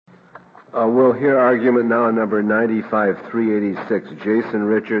We'll hear argument now on number 95-386, Jason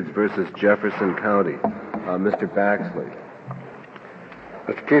Richards versus Jefferson County. Mr. Baxley.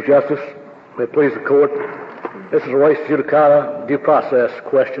 Mr. Chief Justice, may it please the court, this is a res judicata due process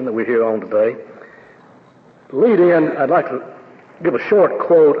question that we're here on today. To lead in, I'd like to give a short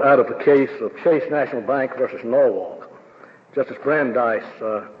quote out of the case of Chase National Bank versus Norwalk. Justice Brandeis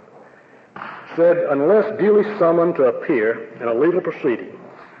said, unless duly summoned to appear in a legal proceeding,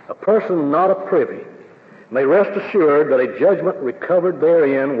 a person not a privy may rest assured that a judgment recovered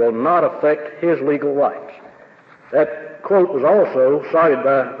therein will not affect his legal rights. That quote was also cited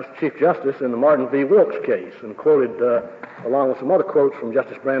by Mr. Chief Justice in the Martin v. Wilkes case and quoted along with some other quotes from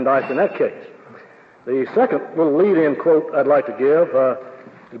Justice Brandeis in that case. The second little lead-in quote I'd like to give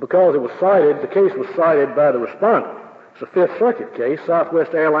is because it was cited, the case was cited by the respondent. It's a Fifth Circuit case,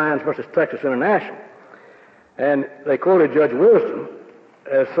 Southwest Airlines versus Texas International. And they quoted Judge Wisdom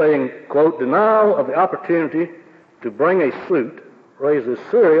as saying, quote, denial of the opportunity to bring a suit raises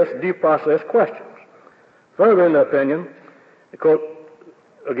serious due process questions. Further in the opinion, they quote,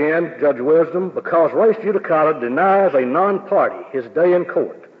 again, Judge Wisdom, because res judicata denies a non-party his day in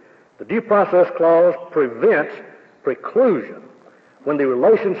court, the due process clause prevents preclusion when the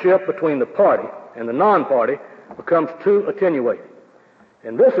relationship between the party and the non-party becomes too attenuated.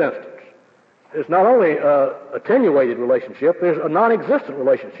 In this instance, it's not only an attenuated relationship, there's a non-existent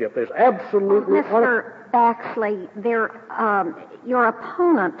relationship. There's absolutely... Mr. Baxley, your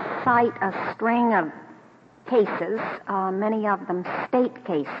opponents cite a string of cases, many of them state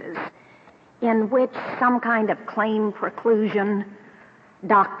cases, in which some kind of claim preclusion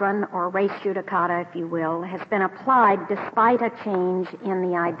doctrine, or res judicata, if you will, has been applied despite a change in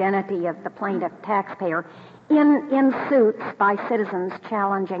the identity of the plaintiff taxpayer in suits by citizens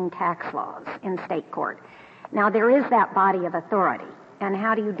challenging tax laws in state court. Now, there is that body of authority, and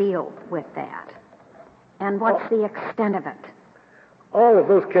how do you deal with that? And what's the extent of it? All of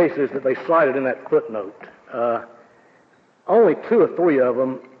those cases that they cited in that footnote, only 2 or 3 of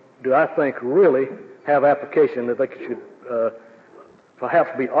them do I think really have application that they should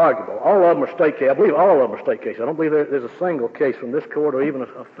perhaps be arguable. All of them are state cases. I believe all of them are state cases. I don't believe there's a single case from this court or even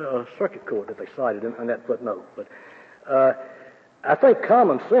a circuit court that they cited in that footnote. But I think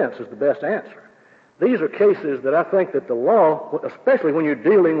common sense is the best answer. These are cases that I think that the law, especially when you're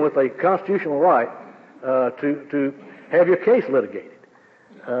dealing with a constitutional right to have your case litigated.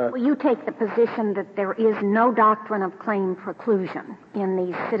 Well, you take the position that there is no doctrine of claim preclusion in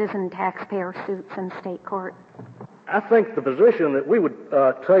these citizen taxpayer suits in state court? I think the position that we would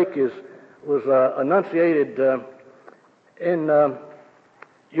take was enunciated in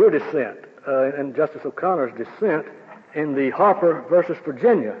your dissent, in Justice O'Connor's dissent in the Harper versus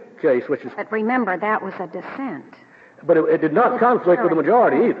Virginia case, which is... But remember, that was a dissent. But it did not conflict with the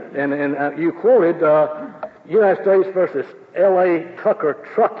majority either. And you quoted United States versus L.A. Tucker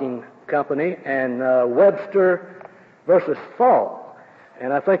Trucking Company and Webster versus Fall.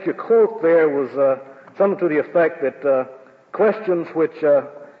 And I think your quote there was something to the effect that questions which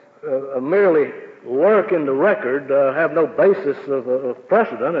merely lurk in the record have no basis of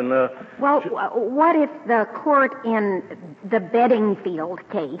precedent. And well, what if the court in the Bedingfield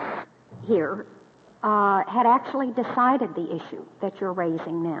case here had actually decided the issue that you're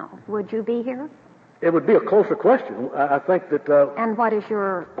raising now? Would you be here? It would be a closer question. I think that... And what is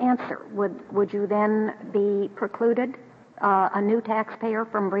your answer? Would you then be precluded, a new taxpayer,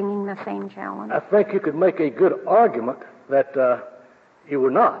 from bringing the same challenge? I think you could make a good argument that you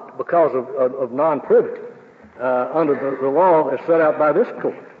were not because of non-privity under the law as set out by this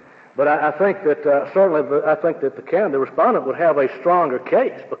court. But I think that certainly the respondent would have a stronger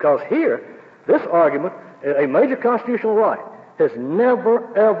case because here, this argument, a major constitutional right, has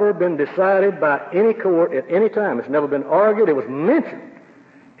never, ever been decided by any court at any time. It's never been argued. It was mentioned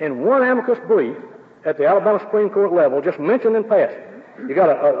in one amicus brief at the Alabama Supreme Court level, just mentioned in passing. You got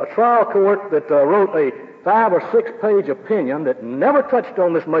a trial court that wrote a 5 or 6 page opinion that never touched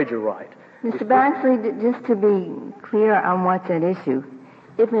on this major right. Mr. Baxley, just to be clear on what's at issue,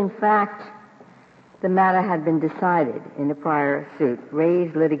 if in fact the matter had been decided in the prior suit,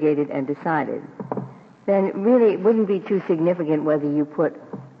 raised, litigated, and decided, then really it wouldn't be too significant whether you put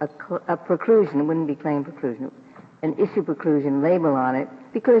a preclusion, it wouldn't be claim preclusion, an issue preclusion label on it,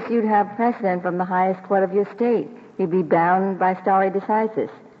 because you'd have precedent from the highest court of your state. You'd be bound by stare decisis.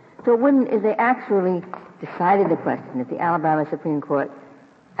 So it wouldn't, if they actually decided the question, if the Alabama Supreme Court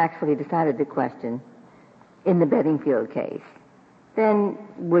actually decided the question in the Bedingfield case, then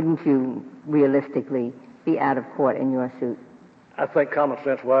wouldn't you realistically be out of court in your suit? I think common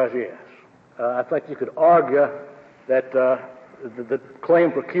sense-wise, yes. I think you could argue that the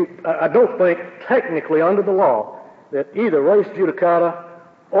claim for I don't think technically under the law that either res judicata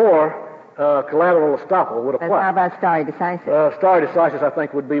or collateral estoppel would apply. But how about stare decisis? Stare decisis, I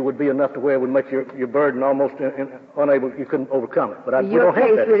think, would be enough to where it would make your burden almost unable. You couldn't overcome it. But your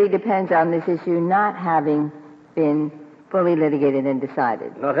case really depends on this issue not having been fully litigated and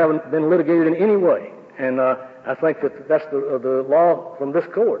decided. Not having been litigated in any way, and I think that's the law from this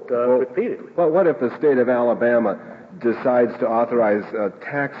court repeatedly. Well, what if the state of Alabama decides to authorize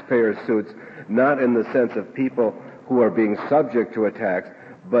taxpayer suits, not in the sense of people who are being subject to a tax,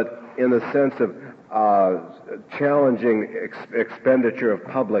 but in the sense of challenging expenditure of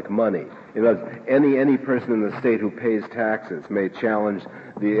public money? You know, any person in the state who pays taxes may challenge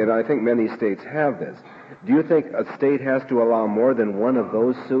and I think many states have this. Do you think a state has to allow more than one of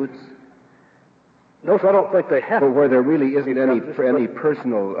those suits? No, sir, I don't think they have. But where there really isn't any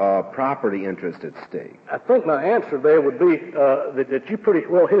personal property interest at stake. I think my answer there would be that you pretty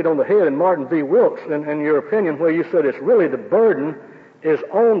well hit it on the head in Martin v. Wilkes, in your opinion, where you said it's really the burden is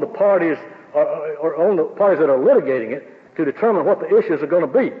on the parties or on the parties that are litigating it to determine what the issues are going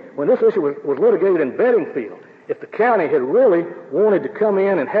to be. When this issue was litigated in Bedingfield, if the county had really wanted to come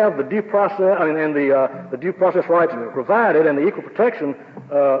in and have the due process, the due process rights provided and the equal protection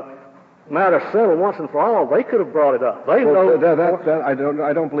matter settled once and for all, they could have brought it up.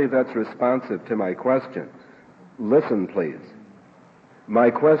 I don't believe that's responsive to my question. Listen, please. My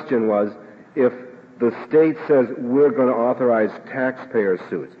question was, if the state says we're going to authorize taxpayer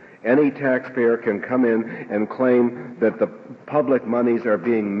suits, any taxpayer can come in and claim that the public monies are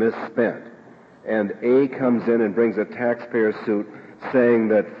being misspent, and A comes in and brings a taxpayer suit saying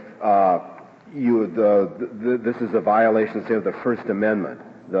that this is a violation, say, of the First Amendment,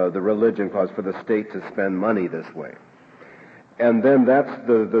 the religion clause, for the state to spend money this way. And then that's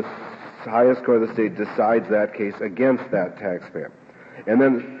the highest court of the state decides that case against that taxpayer. And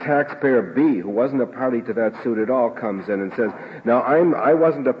then taxpayer B, who wasn't a party to that suit at all, comes in and says, now I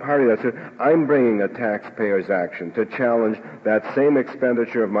wasn't a party to that suit. I'm bringing a taxpayer's action to challenge that same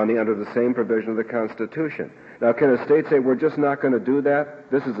expenditure of money under the same provision of the Constitution. Now, can a state say, we're just not going to do that?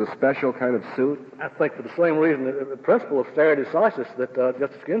 This is a special kind of suit? I think for the same reason, the principle of stare decisis that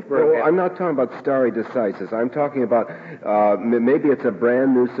Justice Ginsburg had. I'm not talking about stare decisis. I'm talking about maybe it's a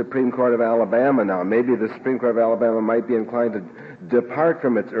brand new Supreme Court of Alabama now. Maybe the Supreme Court of Alabama might be inclined to depart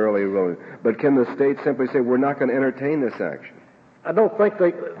from its early ruling. But can the state simply say, we're not going to entertain this action? I don't think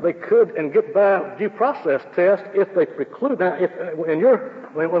they could and get by due process test if they preclude. Now,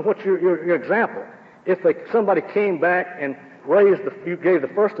 what's your example? If somebody came back and you gave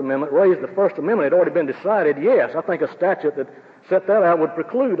the First Amendment, raised the First Amendment, it had already been decided, yes, I think a statute that set that out would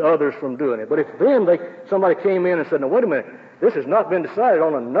preclude others from doing it. But if then somebody came in and said, now, wait a minute, this has not been decided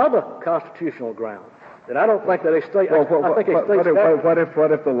on another constitutional ground, then I don't think that a state... What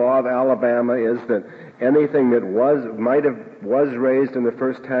if the law of Alabama is that anything that was raised in the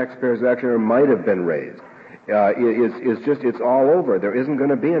first taxpayer's action or might have been raised it's all over. There isn't going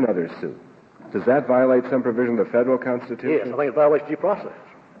to be another suit. Does that violate some provision of the federal Constitution? Yes, I think it violates due process.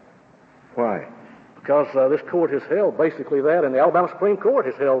 Why? Because this court has held basically that, and the Alabama Supreme Court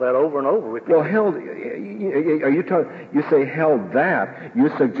has held that over and over. Well, you say held that. You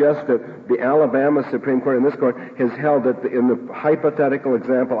suggest that the Alabama Supreme Court and this court has held that in the hypothetical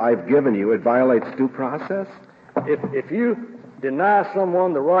example I've given you, it violates due process? If you deny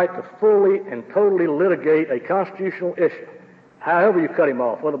someone the right to fully and totally litigate a constitutional issue, however you cut him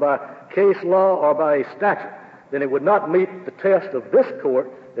off, whether by case law or by a statute, then it would not meet the test of this court,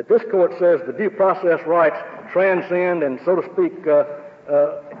 that this court says the due process rights transcend and, so to speak,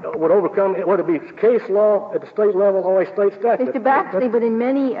 would overcome, whether it be case law at the state level or a state statute. Mr. Baxley, but in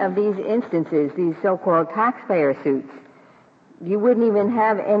many of these instances, these so-called taxpayer suits, you wouldn't even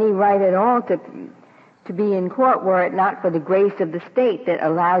have any right at all to be in court were it not for the grace of the state that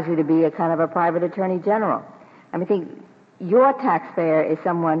allows you to be a kind of a private attorney general. I think your taxpayer is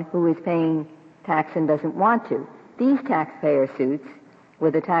someone who is paying tax and doesn't want to. These taxpayer suits,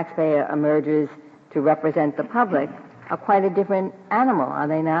 where the taxpayer emerges to represent the public, are quite a different animal, are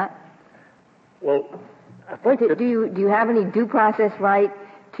they not? Well, I think do you have any due process right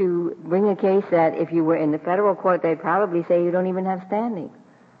to bring a case that if you were in the federal court, they'd probably say you don't even have standing?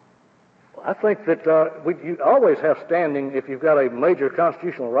 I think that you always have standing if you've got a major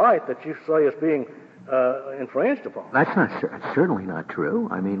constitutional right that you say is being infringed upon. That's certainly not true.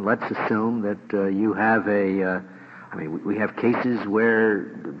 I mean, let's assume that you have we have cases where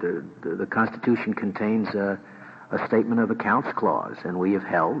the Constitution contains a statement of accounts clause, and we have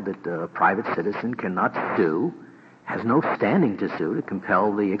held that a private citizen cannot sue has no standing to sue to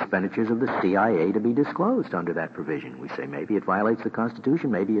compel the expenditures of the CIA to be disclosed under that provision. We say maybe it violates the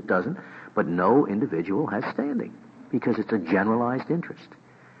Constitution, maybe it doesn't, but no individual has standing because it's a generalized interest.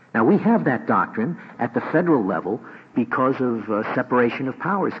 Now, we have that doctrine at the federal level because of separation of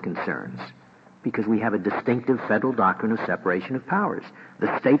powers concerns, because we have a distinctive federal doctrine of separation of powers.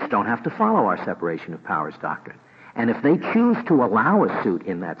 The states don't have to follow our separation of powers doctrine. And if they choose to allow a suit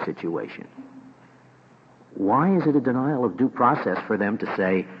in that situation, why is it a denial of due process for them to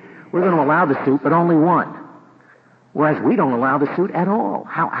say, we're going to allow the suit, but only one, whereas we don't allow the suit at all?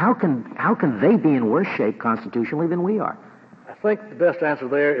 How can they be in worse shape constitutionally than we are? I think the best answer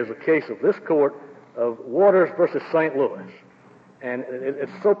there is a case of this court of Waters versus St. Louis. And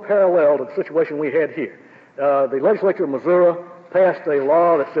it's so parallel to the situation we had here. The legislature of Missouri passed a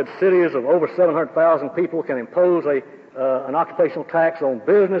law that said cities of over 700,000 people can impose an occupational tax on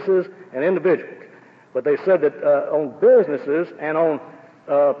businesses and individuals. But they said that on businesses and on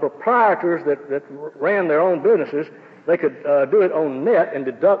proprietors that ran their own businesses, they could do it on net and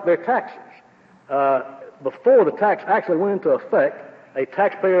deduct their taxes. Before the tax actually went into effect, a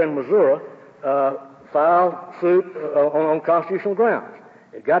taxpayer in Missouri filed suit on constitutional grounds.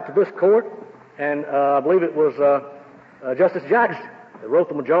 It got to this court, and I believe it was Justice Jackson that wrote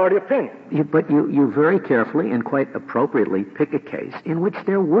the majority opinion. But you very carefully and quite appropriately pick a case in which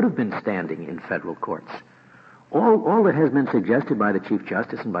there would have been standing in federal courts. All that has been suggested by the Chief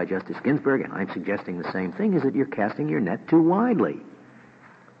Justice and by Justice Ginsburg, and I'm suggesting the same thing, is that you're casting your net too widely.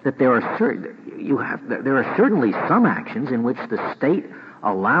 That there are certainly some actions in which the state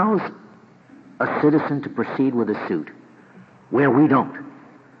allows a citizen to proceed with a suit where we don't.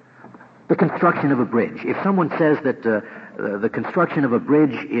 The construction of a bridge. If someone says that the construction of a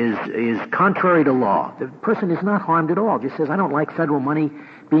bridge is contrary to law, the person is not harmed at all. Just says, I don't like federal money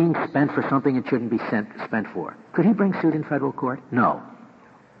being spent for something it shouldn't be spent for. Could he bring suit in federal court? No.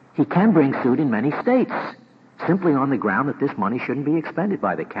 He can bring suit in many states, simply on the ground that this money shouldn't be expended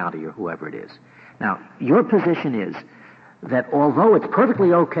by the county or whoever it is. Now, your position is that although it's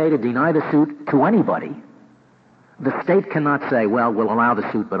perfectly okay to deny the suit to anybody, the state cannot say, well, we'll allow the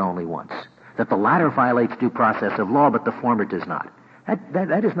suit but only once. That the latter violates due process of law, but the former does not.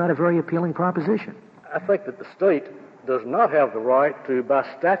 That is not a very appealing proposition. I think that the state does not have the right to, by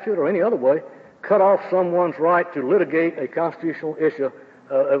statute or any other way, cut off someone's right to litigate a constitutional issue.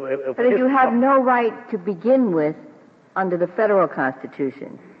 But if you have no right to begin with under the federal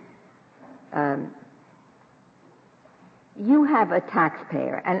Constitution, you have a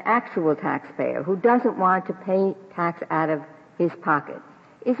taxpayer, an actual taxpayer, who doesn't want to pay tax out of his pocket.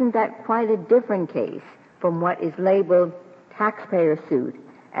 Isn't that quite a different case from what is labeled taxpayer suit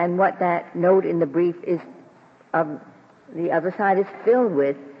and what that note in the brief is the other side is filled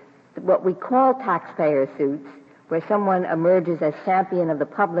with, what we call taxpayer suits, where someone emerges as champion of the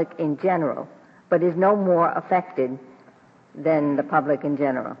public in general, but is no more affected than the public in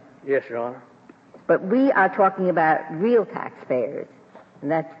general? Yes, Your Honor. But we are talking about real taxpayers,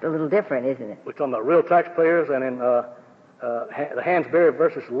 and that's a little different, isn't it? We're talking about real taxpayers, and in the Hansberry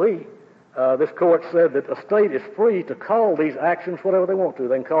versus Lee, this court said that a state is free to call these actions whatever they want to.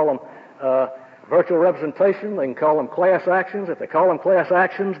 They can call them virtual representation. They can call them class actions. If they call them class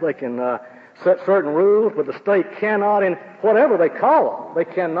actions, they can set certain rules, but the state cannot, in whatever they call them, they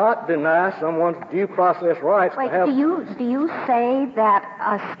cannot deny someone's due process rights. Wait, do you say that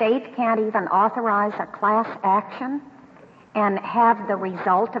a state can't even authorize a class action and have the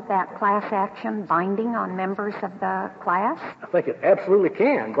result of that class action binding on members of the class? I think it absolutely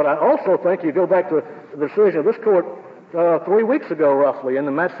can, but I also think you go back to the decision of this court 3 weeks ago, roughly, in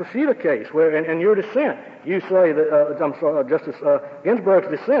the Matsushita case, where in your dissent, you say that, Justice Ginsburg's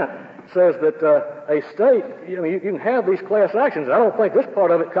dissent says that a state, you can have these class actions. I don't think this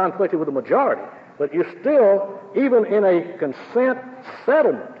part of it conflicted with the majority, but you still, even in a consent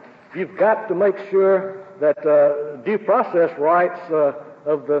settlement, you've got to make sure that due process rights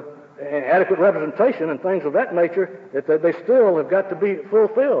of the adequate representation and things of that nature, that they still have got to be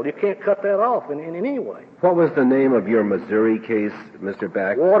fulfilled. You can't cut that off in any way. What was the name of your Missouri case, Mr.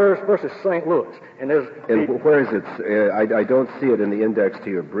 Back? Waters versus St. Louis. And where is it? I don't see it in the index to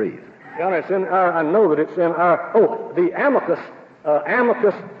your brief. Your Honor, it's in our, I know that it's in our, the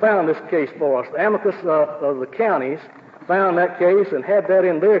amicus found this case for us. The amicus of the counties found that case and had that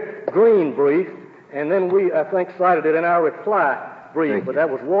in their green brief, and then we, I think, cited it in our reply brief. But that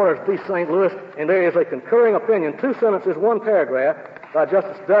was Waters v. St. Louis, and there is a concurring opinion, 2 sentences, 1 paragraph, by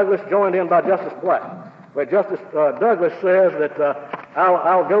Justice Douglas, joined in by Justice Black, where Justice Douglas says that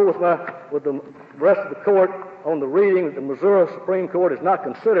I'll go with the rest of the court on the reading that the Missouri Supreme Court has not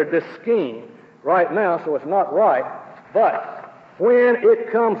considered this scheme right now, so it's not right But when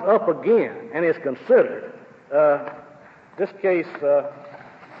it comes up again and is considered, this case,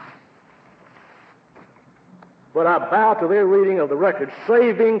 but I bow to their reading of the record,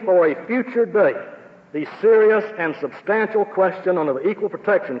 saving for a future day the serious and substantial question under the Equal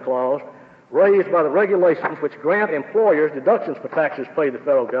Protection Clause raised by the regulations which grant employers deductions for taxes paid to the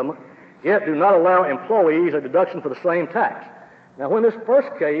federal government, yet do not allow employees a deduction for the same tax. Now, when this first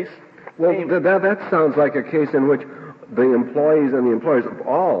case... Well, that sounds like a case in which the employees and the employers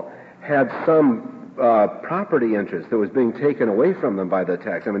all had some property interest that was being taken away from them by the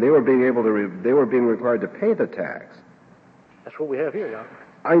tax. I mean, they were being required to pay the tax. That's what we have here, Your Honor.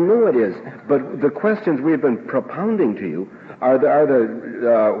 I know it is, but the questions we've been propounding to you are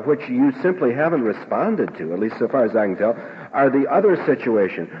the which you simply haven't responded to, at least so far as I can tell, are the other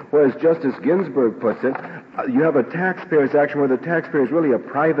situation, whereas Justice Ginsburg puts it, you have a taxpayer's action where the taxpayer is really a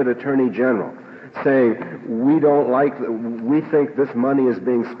private attorney general saying, we think this money is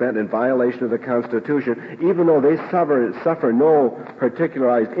being spent in violation of the Constitution, even though they suffer no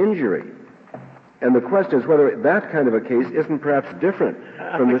particularized injury. And the question is whether that kind of a case isn't perhaps different.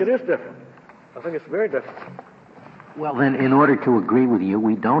 I think it is different. I think it's very different. Well, then, in order to agree with you,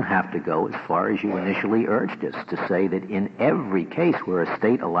 we don't have to go as far as you initially urged us to say that in every case where a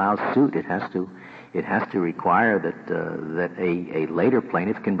state allows suit, it has to require that a later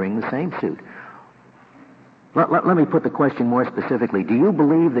plaintiff can bring the same suit. Let me put the question more specifically. Do you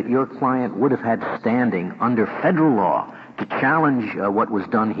believe that your client would have had standing under federal law to challenge what was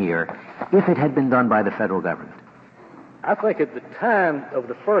done here if it had been done by the federal government? I think at the time of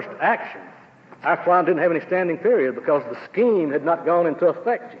the first action, our client didn't have any standing period because the scheme had not gone into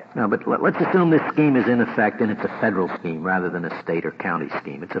effect yet. No, but let's assume this scheme is in effect and it's a federal scheme rather than a state or county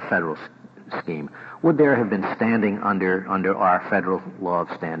scheme. It's a federal scheme. Would there have been standing under our federal law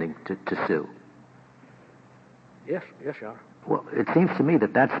of standing to sue? Yes, Your Honor. Well, it seems to me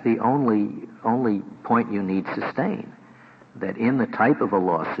that that's the only point you need sustain, that in the type of a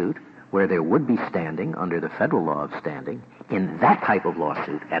lawsuit where there would be standing under the federal law of standing, in that type of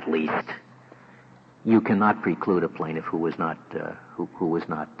lawsuit, at least, you cannot preclude a plaintiff who was not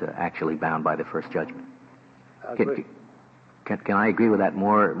actually bound by the first judgment. I agree. Can I agree with that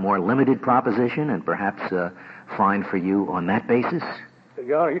more limited proposition and perhaps fine for you on that basis?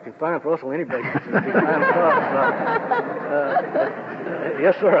 Your Honor, you can fine for us on any basis.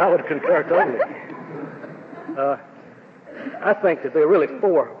 Yes, sir, I would concur totally. I think that there are really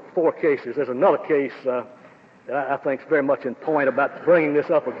four cases. There's another case that I think is very much in point about bringing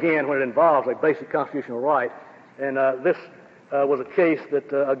this up again when it involves a basic constitutional right. And this was a case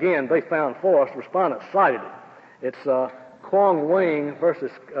that, again, they found for us. Respondents cited it. It's Kwong Wing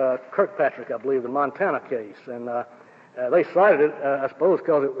versus Kirkpatrick, I believe, the Montana case. And they cited it, I suppose,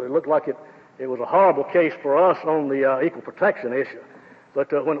 because it looked like it was a horrible case for us on the equal protection issue.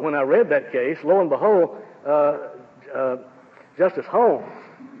 But when I read that case, lo and behold, Justice Holmes,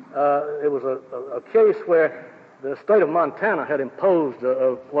 it was a case where the state of Montana had imposed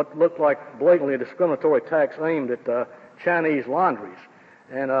what looked like blatantly a discriminatory tax aimed at Chinese laundries.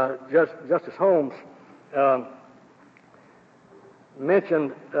 And Justice Holmes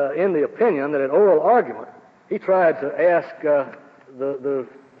mentioned in the opinion that an oral argument, he tried to ask the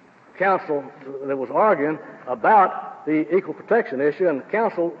counsel that was arguing about the equal protection issue, and the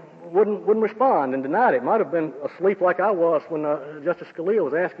counsel wouldn't respond and denied it. Might have been asleep like I was when Justice Scalia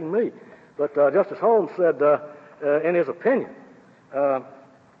was asking me. But Justice Holmes said in his opinion,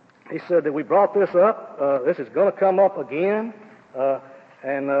 he said that we brought this up, this is going to come up again,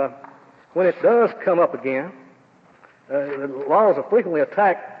 and when it does come up again, the laws are frequently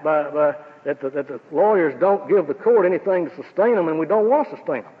attacked by that the lawyers don't give the court anything to sustain them, and we don't want to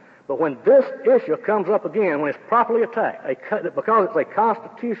sustain them. But when this issue comes up again, when it's properly attacked, because it's a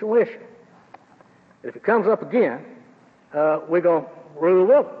constitutional issue, if it comes up again, we're going to rule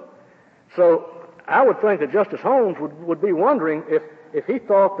with it. So I would think that Justice Holmes would be wondering if he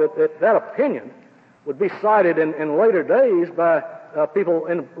thought that opinion would be cited in later days by people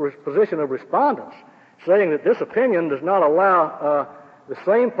in the position of respondents, saying that this opinion does not allow the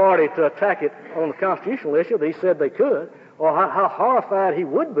same party to attack it on the constitutional issue that he said they could, or how horrified he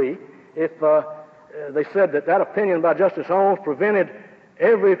would be if they said that opinion by Justice Holmes prevented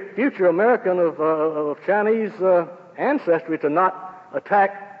every future American of Chinese ancestry to not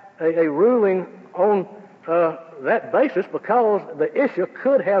attack a ruling on that basis because the issue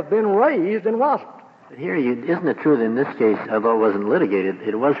could have been raised and wasn't. Here, isn't it true that in this case, although it wasn't litigated,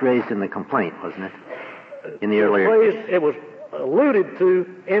 it was raised in the complaint, wasn't it? In the earlier... It was alluded to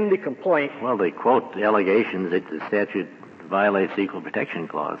in the complaint. Well, they quote the allegations that the statute violates the Equal Protection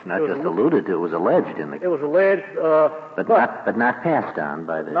Clause, not just alluded to. It was alleged in the. It was alleged, but not passed on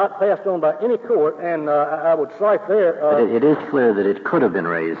by the. Not passed on by any court, and I would cite there. But it is clear that it could have been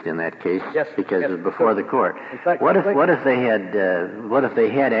raised in that case, yes, because yes, it was before the court. In fact, what if they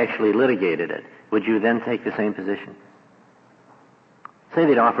had actually litigated it? Would you then take the same position? Say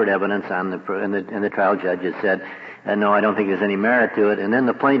they'd offered evidence and the trial judge had said, no, I don't think there's any merit to it, and then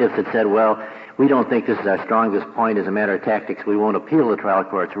the plaintiffs had said, well, we don't think this is our strongest point as a matter of tactics. We won't appeal the trial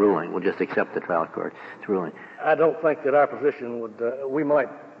court's ruling. We'll just accept the trial court's ruling. I don't think that our position would. We might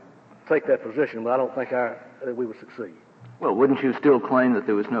take that position, but I don't think that we would succeed. Well, wouldn't you still claim that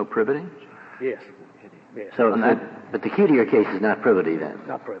there was no privity? Yes. Yes. But the key to your case is not privity then.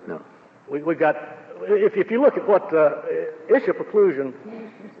 Not privity. No. We got. If you look at what issue preclusion,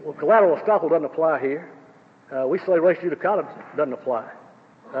 well, collateral estoppel doesn't apply here. We say res judicata doesn't apply.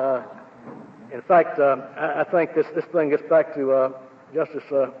 In fact, I think this thing gets back to Justice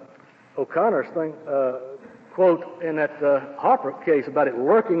O'Connor's thing, quote in that Harper case about it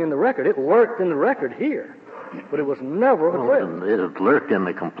lurking in the record. It lurked in the record here, but it was never addressed. It lurked in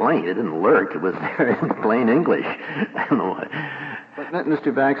the complaint. It didn't lurk. It was there in plain English. I don't know why. But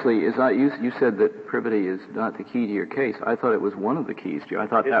Mr. Baxley, you said that privity is not the key to your case. I thought it was one of the keys to. I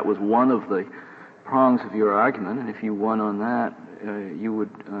thought that was one of the prongs of your argument, and if you won on that, you would,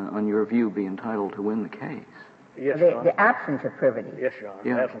 on your view, be entitled to win the case. Yes, the absence of privity. Yes, Your Honor.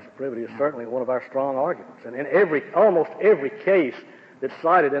 Yeah. The absence of privity is certainly one of our strong arguments. And in almost every case that's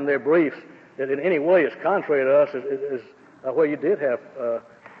cited in their briefs that in any way is contrary to us is where you did have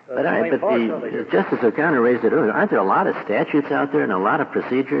Justice O'Connor raised it earlier. Aren't there a lot of statutes out there and a lot of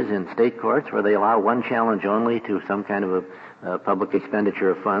procedures in state courts where they allow one challenge only to some kind of a public expenditure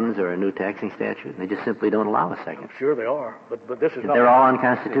of funds or a new taxing statute? They just simply don't allow a second. I'm sure they are, but this is not... They're all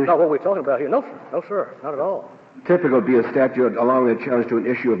unconstitutional? Not what we're talking about here. No, sir. No, sir. Not at all. Typically would be a statute allowing a challenge to an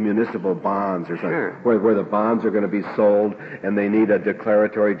issue of municipal bonds or something, sure, where the bonds are going to be sold and they need a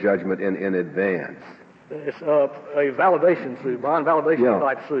declaratory judgment in advance. It's a validation suit, bond validation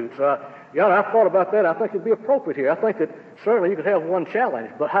type suits. Your Honor, I've thought about that. I think it'd be appropriate here. I think that certainly you could have one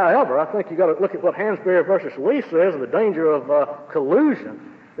challenge. But however, I think you got to look at what Hansberry versus Lee says and the danger of collusion,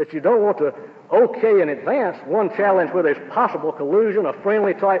 that you don't want to okay in advance one challenge where there's possible collusion, a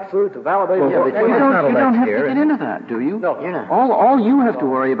friendly type suit to validate. Well, you don't have to get into that, do you? No. All you have to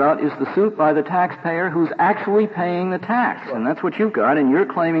worry about is the suit by the taxpayer who's actually paying the tax, and that's what you've got. And you're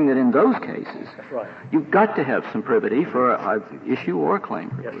claiming that in those cases, that's right, you've got to have some privity for an issue or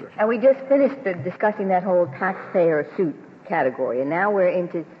claim. Yes, sir. And we just finished discussing that whole taxpayer suit category, and now we're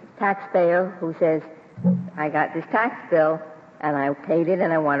into taxpayer who says, I got this tax bill and I paid it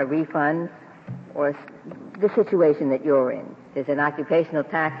and I want a refund, or the situation that you're in. There's an occupational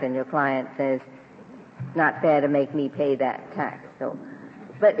tax and your client says, not fair to make me pay that tax. So,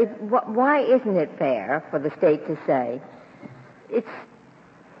 but why isn't it fair for the state to say, it's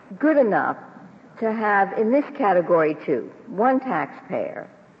good enough to have, in this category too, one taxpayer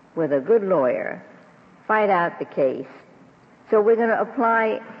with a good lawyer fight out the case. So we're going to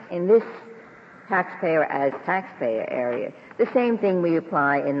apply in this taxpayer as taxpayer area the same thing we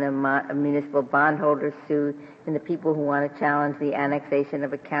apply in the municipal bondholder suit, in the people who want to challenge the annexation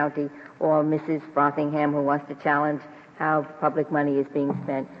of a county, or Mrs. Frothingham who wants to challenge how public money is being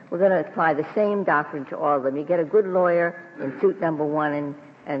spent. We're going to apply the same doctrine to all of them. You get a good lawyer in suit number one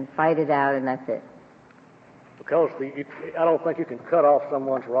and fight it out, and that's it. Because I don't think you can cut off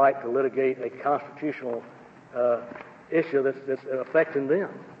someone's right to litigate a constitutional issue that's affecting them.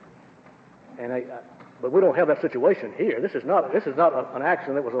 But we don't have that situation here. This is not an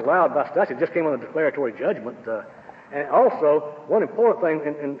action that was allowed by statute. It just came on a declaratory judgment. And also, one important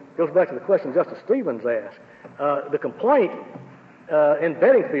thing, and goes back to the question Justice Stevens asked, the complaint in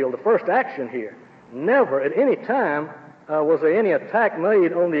Bedingfield, the first action here, never at any time was there any attack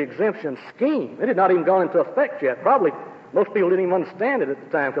made on the exemption scheme. It had not even gone into effect yet. Probably most people didn't even understand it at the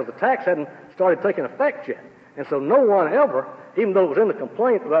time because the tax hadn't started taking effect yet. And so no one ever, even though it was in the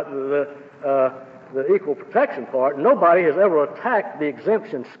complaint about the equal protection part, nobody has ever attacked the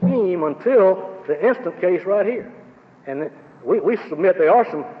exemption scheme until the instant case right here. And we submit there are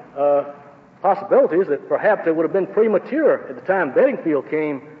some possibilities that perhaps it would have been premature at the time Bedingfield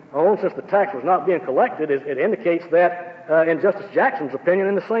came on, since the tax was not being collected. It indicates that in Justice Jackson's opinion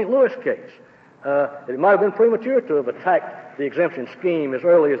in the St. Louis case. It might have been premature to have attacked the exemption scheme as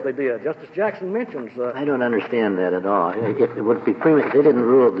early as they did. Justice Jackson mentions... I don't understand that at all. If it would be premature, they didn't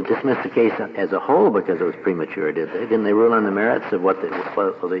rule to dismiss the case as a whole because it was premature, did they? Didn't they rule on the merits of what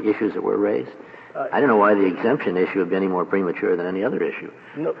the issues that were raised? I don't know why the exemption issue would be any more premature than any other issue.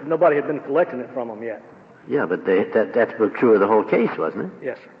 Nobody had been collecting it from them yet. Yeah, but that's true of the whole case, wasn't it?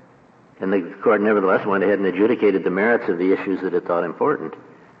 Yes, sir. And the court nevertheless went ahead and adjudicated the merits of the issues that it thought important.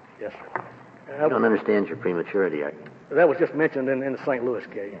 Yes, sir. I don't understand your prematurity argument. That was just mentioned in the St. Louis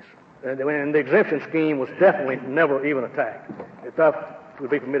case. And the exemption scheme was definitely never even attacked. If I would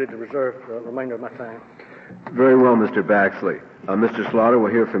be permitted to reserve the remainder of my time. Very well, Mr. Baxley. Mr. Slaughter,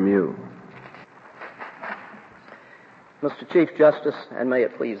 we'll hear from you. Mr. Chief Justice, and may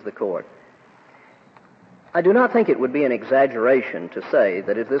it please the court, I do not think it would be an exaggeration to say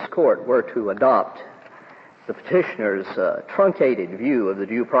that if this court were to adopt the petitioner's truncated view of the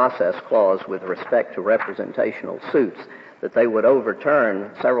Due Process Clause with respect to representational suits, that they would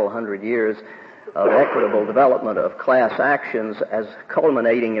overturn several hundred years of equitable development of class actions as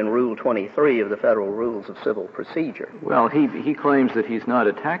culminating in Rule 23 of the Federal Rules of Civil Procedure. Well, he claims that he's not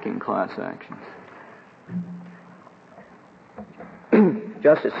attacking class actions.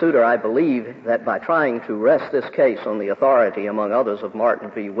 Justice Souter, I believe that by trying to rest this case on the authority, among others, of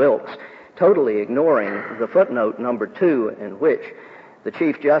Martin v. Wilkes, totally ignoring the footnote number 2 in which the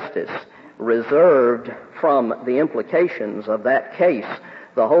Chief Justice reserved from the implications of that case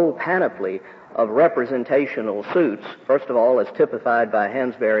the whole panoply of representational suits, first of all as typified by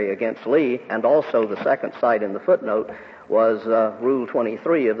Hansberry against Lee, and also the second cite in the footnote was Rule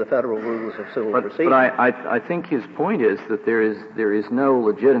 23 of the Federal Rules of Civil Procedure. But I think his point is that there is no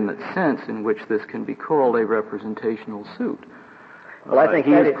legitimate sense in which this can be called a representational suit. Well, I think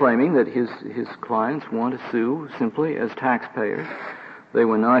he is claiming that his clients want to sue simply as taxpayers. They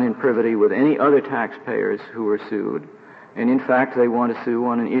were not in privity with any other taxpayers who were sued, and in fact they want to sue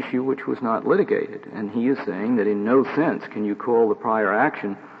on an issue which was not litigated. And he is saying that in no sense can you call the prior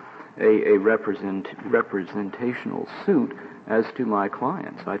action a representational suit as to my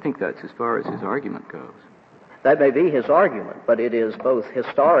clients. I think that's as far as his argument goes. That may be his argument, but it is both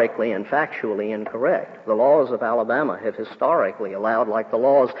historically and factually incorrect. The laws of Alabama have historically allowed, like the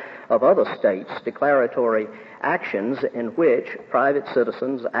laws of other states, declaratory actions in which private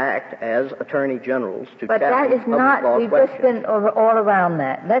citizens act as attorney generals to But that is public not, law we've questions. just been all around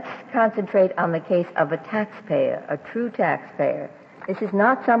that. Let's concentrate on the case of a taxpayer, a true taxpayer. This is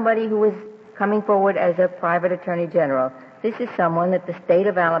not somebody who is coming forward as a private attorney general. This is someone that the state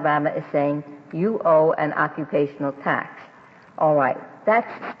of Alabama is saying, you owe an occupational tax. All right.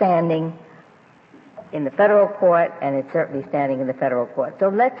 That's standing in the federal court, and it's certainly standing in the federal court. So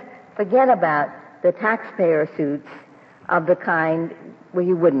let's forget about the taxpayer suits of the kind where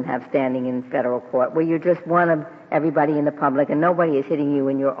you wouldn't have standing in federal court, where you're just one of everybody in the public and nobody is hitting you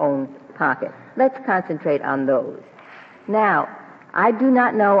in your own pocket. Let's concentrate on those. Now, I do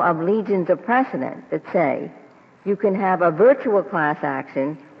not know of legions of precedent that say you can have a virtual class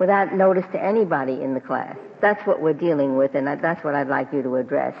action without notice to anybody in the class. That's what we're dealing with, and that's what I'd like you to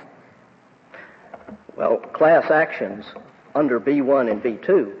address. Well, class actions under B1 and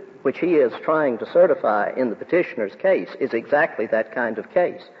B2, which he is trying to certify in the petitioner's case, is exactly that kind of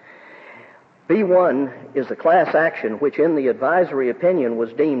case. B1 is a class action which in the advisory opinion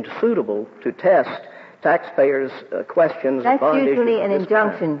was deemed suitable to test taxpayers' questions That's of bond issues. That's usually an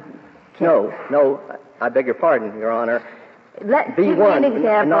injunction. No, I beg your pardon, Your Honor. Give me an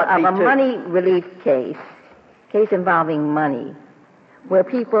example of a money relief case involving money, where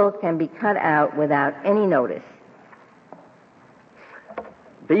people can be cut out without any notice.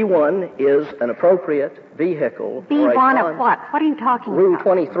 B1 is an appropriate vehicle. B1 of what? What are you talking Rule about?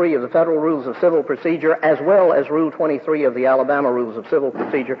 23 of the Federal Rules of Civil Procedure, as well as Rule 23 of the Alabama Rules of Civil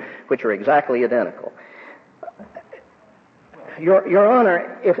Procedure, which are exactly identical. Your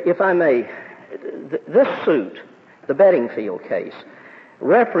Honor, if I may, this suit, the Bedingfield case,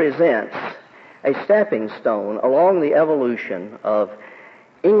 represents a stepping stone along the evolution of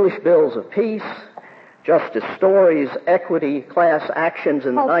English bills of peace, Justice Story's equity class actions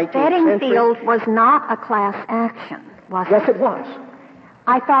in the 19th century. Bedingfield was not a class action, was it? Yes, it was.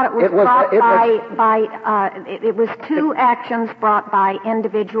 I thought it was it was two actions brought by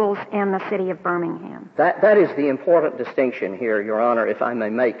individuals in the city of Birmingham. That is the important distinction here, Your Honor, if I may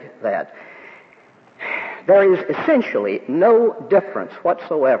make that. There is essentially no difference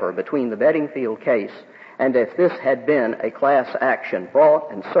whatsoever between the Bedingfield case and if this had been a class action brought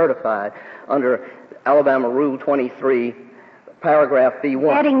and certified under Alabama Rule 23, paragraph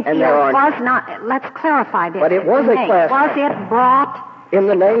B1. Bedingfield was not, let's clarify this. But it was a class action. Was it brought in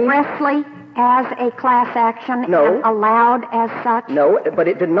the name expressly as a class action and allowed as such? No, but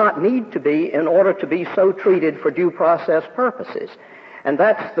it did not need to be in order to be so treated for due process purposes. And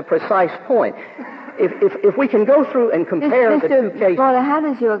that's the precise point. If we can go through and compare the two cases. Brother, how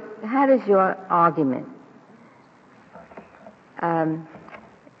does your argument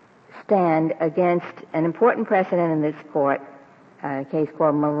stand against an important precedent in this court, a case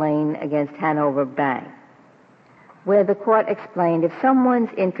called Mullane against Hanover Bank, where the court explained if someone's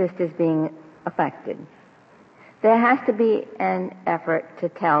interest is being affected, there has to be an effort to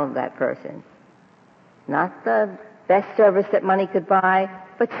tell that person. Not the best service that money could buy,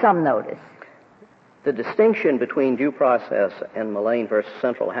 but some notice. The distinction between due process and Mullane versus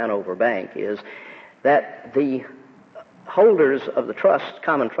Central Hanover Bank is that the holders of the trust,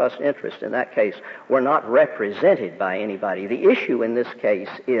 common trust interest in that case, were not represented by anybody. The issue in this case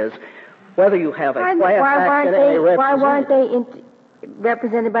is whether you have a class action and a representative. Why weren't they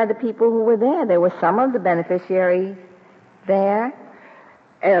represented by the people who were there? There were some of the beneficiaries there.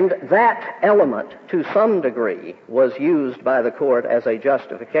 And that element, to some degree, was used by the court as a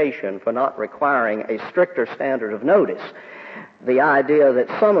justification for not requiring a stricter standard of notice. The idea that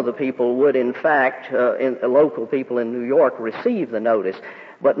some of the people would, in fact, local people in New York, receive the notice,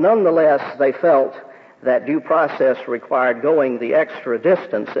 but nonetheless they felt that due process required going the extra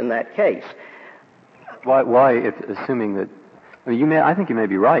distance in that case. Why, if assuming that, I think you may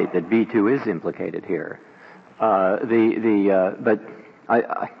be right that B2 is implicated here. But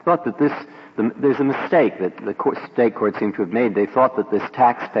I thought that there's a mistake that the state court seemed to have made. They thought that this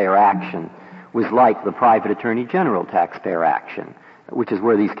taxpayer action was like the private attorney general taxpayer action, which is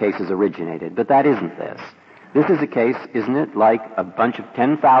where these cases originated. But that isn't this. This is a case, isn't it, like a bunch of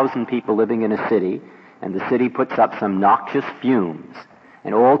 10,000 people living in a city, and the city puts up some noxious fumes,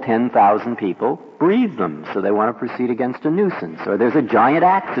 and all 10,000 people breathe them, so they want to proceed against a nuisance. Or there's a giant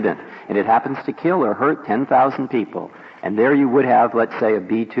accident, and it happens to kill or hurt 10,000 people. And there you would have, let's say, a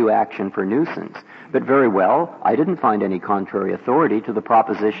B2 action for nuisance. But very well, I didn't find any contrary authority to the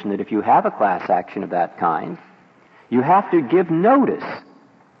proposition that if you have a class action of that kind, you have to give notice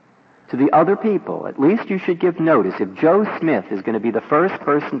to the other people. At least you should give notice. If Joe Smith is going to be the first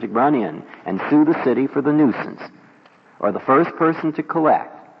person to run in and sue the city for the nuisance, or the first person to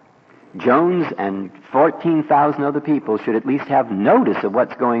collect, Jones and 14,000 other people should at least have notice of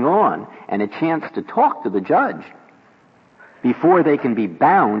what's going on and a chance to talk to the judge before they can be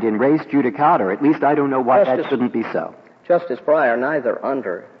bound in res judicata. Or at least I don't know why that shouldn't be so. Justice Breyer, neither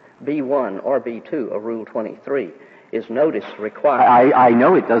under B1 or B2 of Rule 23 is notice required. I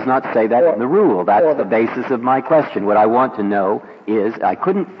know it does not say that in the rule. That's the basis of my question. What I want to know is I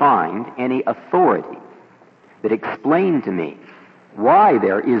couldn't find any authority that explained to me why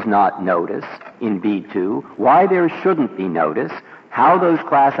there is not notice in B2, why there shouldn't be notice, how those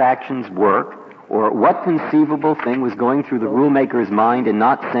class actions work, or what conceivable thing was going through the rulemaker's mind in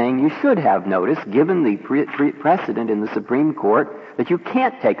not saying you should have notice, given the precedent in the Supreme Court that you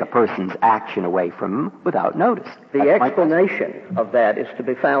can't take a person's action away from them without notice. The explanation of that is to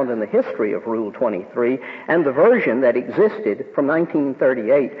be found in the history of Rule 23 and the version that existed from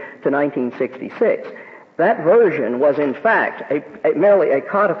 1938 to 1966. That version was, in fact, merely a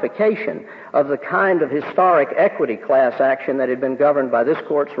codification of the kind of historic equity class action that had been governed by this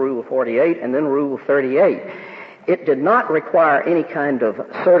Court's Rule 48 and then Rule 38. It did not require any kind of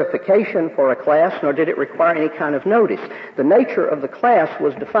certification for a class, nor did it require any kind of notice. The nature of the class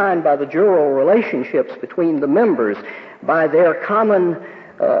was defined by the jural relationships between the members, by their common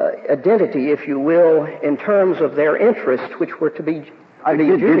identity, if you will, in terms of their interests, which were to be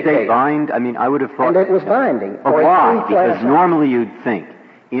did they bind? I mean, I would have thought... And it was binding. Why? Because normally you'd think,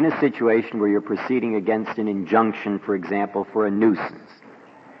 in a situation where you're proceeding against an injunction, for example, for a nuisance,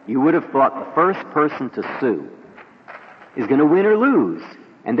 you would have thought the first person to sue is going to win or lose,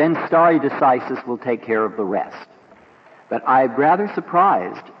 and then stare decisis will take care of the rest. But I'm rather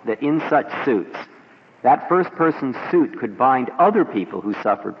surprised that in such suits, that first person's suit could bind other people who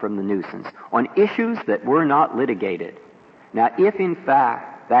suffered from the nuisance on issues that were not litigated. Now, if in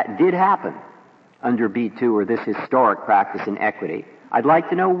fact that did happen under B2 or this historic practice in equity, I'd like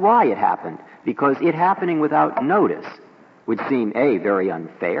to know why it happened, because it happening without notice would seem, A, very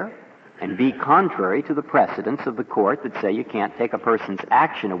unfair, and B, contrary to the precedents of the court that say you can't take a person's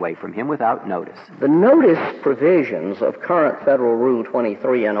action away from him without notice. The notice provisions of current Federal Rule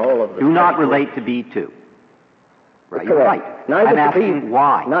 23 and all of the... Do not relate to B2. Right? Correct. You're right. I'm asking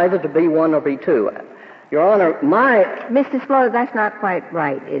why. Neither to B1 or B2. Your Honor, Mr. Slaughter, that's not quite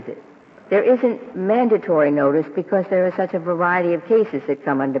right, is it? There isn't mandatory notice because there are such a variety of cases that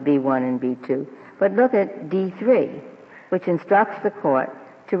come under B1 and B2. But look at D3, which instructs the court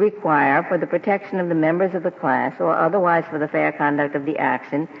to require, for the protection of the members of the class or otherwise for the fair conduct of the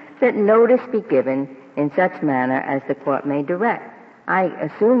action, that notice be given in such manner as the court may direct. I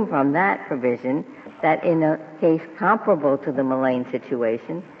assume from that provision that in a case comparable to the Mullane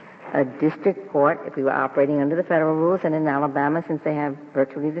situation, a district court, if we were operating under the federal rules, and in Alabama, since they have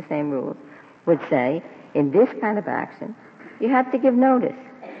virtually the same rules, would say, in this kind of action, you have to give notice.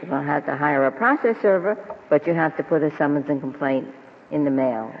 You don't have to hire a process server, but you have to put a summons and complaint in the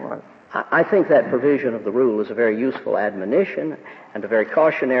mail. I think that provision of the rule is a very useful admonition and a very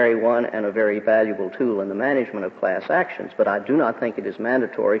cautionary one and a very valuable tool in the management of class actions, but I do not think it is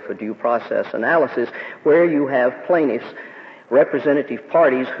mandatory for due process analysis where you have plaintiffs, representative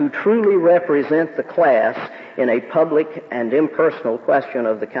parties who truly represent the class in a public and impersonal question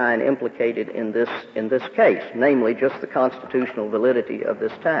of the kind implicated in this case, namely just the constitutional validity of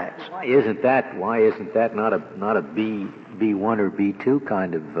this tax. Why isn't that not a B1 or B2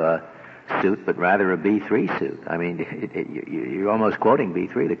 kind of suit, but rather a B3 suit? I mean, you're almost quoting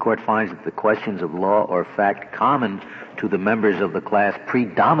B3. The court finds that the questions of law or fact common to the members of the class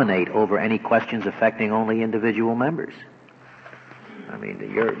predominate over any questions affecting only individual members. I mean,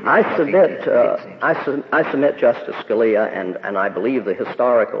 I submit, Justice Scalia, and I believe the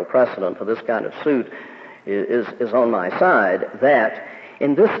historical precedent for this kind of suit is on my side, that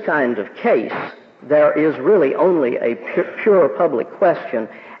in this kind of case, there is really only a pure public question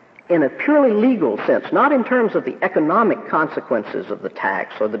in a purely legal sense, not in terms of the economic consequences of the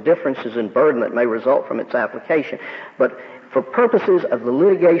tax or the differences in burden that may result from its application, but for purposes of the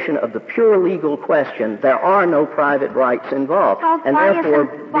litigation of the pure legal question, there are no private rights involved. Well, and why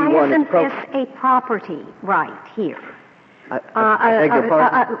therefore, isn't this a property right here?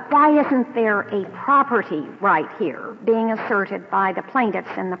 Why isn't there a property right here being asserted by the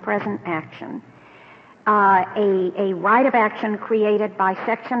plaintiffs in the present action? A right of action created by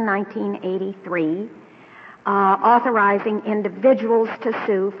Section 1983, authorizing individuals to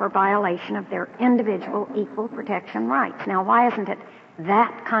sue for violation of their individual equal protection rights. Now, why isn't it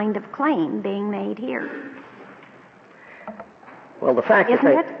that kind of claim being made here? Well, the fact isn't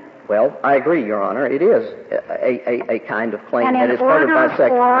it? Well, I agree, Your Honor. It is a kind of claim that is covered by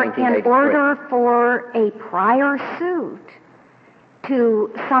Section 1983. In order for a prior suit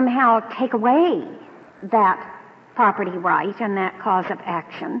to somehow take away that property right and that cause of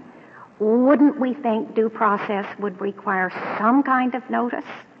action, wouldn't we think due process would require some kind of notice?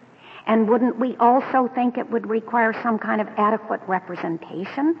 And wouldn't we also think it would require some kind of adequate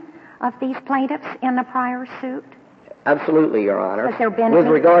representation of these plaintiffs in the prior suit? Absolutely, Your Honor. Has there been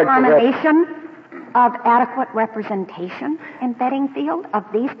any determination of adequate representation in Bedingfield of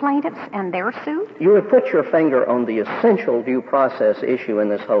these plaintiffs and their suit? You have put your finger on the essential due process issue in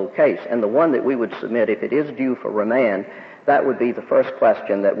this whole case, and the one that we would submit if it is due for remand. That would be the first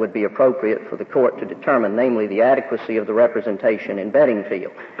question that would be appropriate for the court to determine, namely the adequacy of the representation in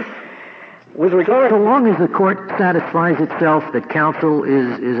Bedingfield. With regard, so long as the court satisfies itself that counsel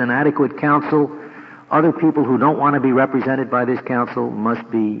is an adequate counsel, other people who don't want to be represented by this counsel must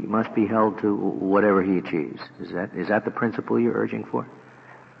be held to whatever he achieves. Is that the principle you're urging for?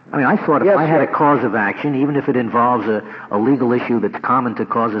 I mean, I thought if I had a cause of action, even if it involves a legal issue that's common to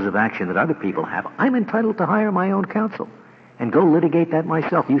causes of action that other people have, I'm entitled to hire my own counsel and go litigate that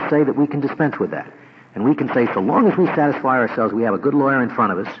myself. You say that we can dispense with that. And we can say, so long as we satisfy ourselves, we have a good lawyer in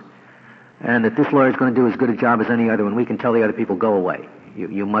front of us, and that this lawyer is going to do as good a job as any other, and we can tell the other people, go away.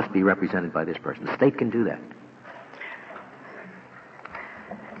 You must be represented by this person. The state can do that.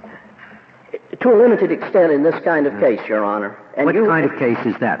 To a limited extent in this kind of case, Your Honor. And what kind of case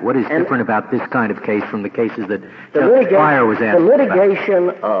is that? What is different about this kind of case from the cases that Justice Breyer was asking about? The litigation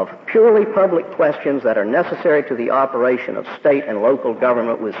of purely public questions that are necessary to the operation of state and local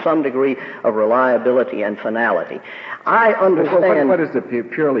government with some degree of reliability and finality. I understand... What is the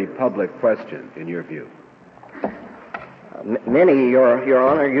purely public question, in your view? Many, Your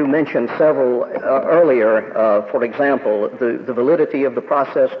Honor. You mentioned several earlier. For example, the validity of the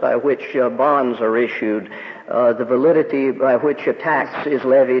process by which bonds are issued, the validity by which a tax is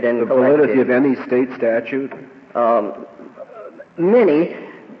levied and collected. The validity of any state statute? Many,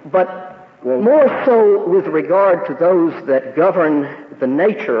 but more so with regard to those that govern the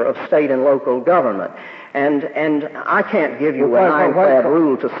nature of state and local government. And I can't give you an ironclad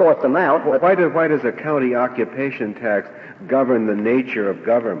rule to sort them out. Why does a county occupation tax govern the nature of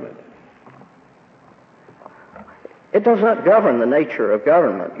government? It does not govern the nature of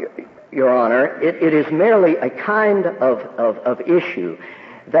government, Your Honor. It is merely a kind of issue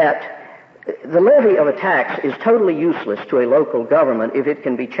that the levy of a tax is totally useless to a local government if it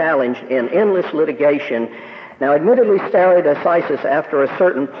can be challenged in endless litigation. Now, admittedly, stare decisis after a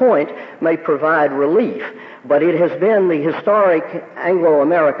certain point may provide relief, but it has been the historic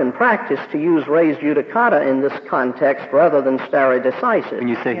Anglo-American practice to use res judicata in this context rather than stare decisis. When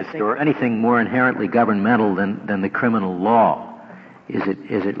you say anything more inherently governmental than the criminal law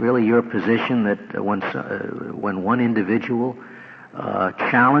Is it really your position that when one individual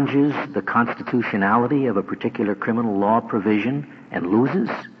challenges the constitutionality of a particular criminal law provision and loses,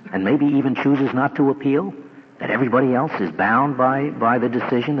 and maybe even chooses not to appeal, that everybody else is bound by the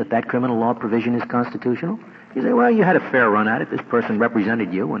decision that criminal law provision is constitutional? You say, well, you had a fair run at it. This person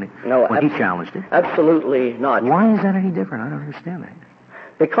represented you when he challenged it. Absolutely not. Why is that any different? I don't understand that.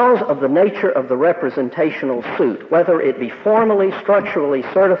 Because of the nature of the representational suit, whether it be formally, structurally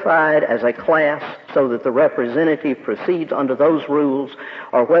certified as a class so that the representative proceeds under those rules,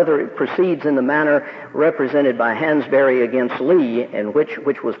 or whether it proceeds in the manner represented by Hansberry against Lee, and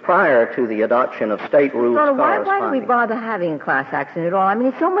which was prior to the adoption of state rules corresponding. Why do we bother having a class action at all? I mean,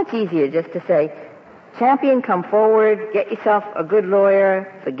 it's so much easier just to say, champion, come forward, get yourself a good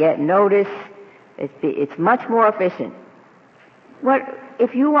lawyer, forget notice. It's much more efficient.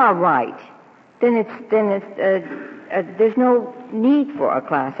 If you are right, then there's no need for a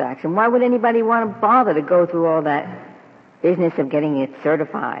class action. Why would anybody want to bother to go through all that business of getting it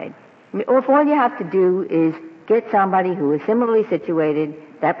certified? I mean, if all you have to do is get somebody who is similarly situated,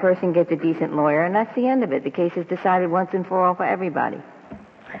 that person gets a decent lawyer, and that's the end of it. The case is decided once and for all for everybody.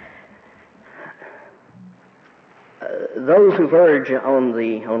 Those who verge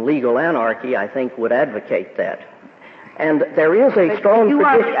on legal anarchy, I think, would advocate that. And there is a strong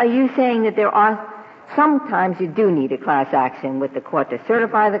tradition. Are you saying that there are sometimes you do need a class action with the court to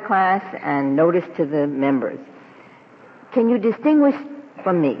certify the class and notice to the members? Can you distinguish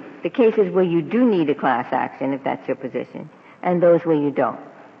from me the cases where you do need a class action, if that's your position, and those where you don't?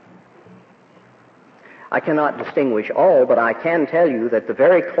 I cannot distinguish all, but I can tell you that the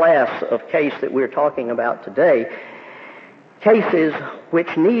very class of case that we're talking about today, cases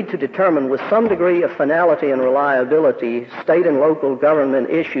which need to determine with some degree of finality and reliability state and local government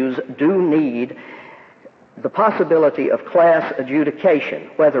issues, do need the possibility of class adjudication,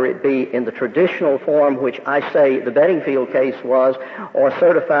 whether it be in the traditional form, which I say the Bedingfield case was, or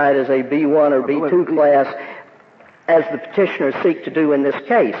certified as a B1 or B2 class, as the petitioners seek to do in this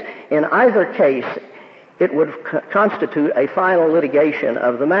case. In either case, it would constitute a final litigation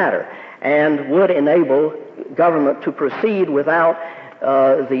of the matter and would enable government to proceed without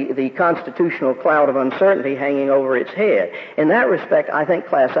the constitutional cloud of uncertainty hanging over its head. In that respect, I think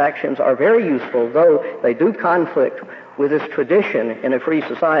class actions are very useful, though they do conflict with this tradition in a free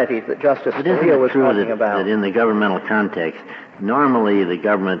society that Justice Scalia was talking about. That in the governmental context, normally the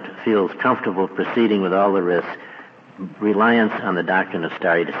government feels comfortable proceeding with all the risks, reliance on the doctrine of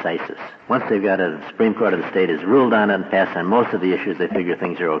stare decisis. Once they've got the Supreme Court of the state has ruled on it and passed on most of the issues, they figure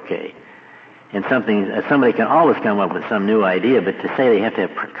things are okay. And somebody can always come up with some new idea, but to say they have to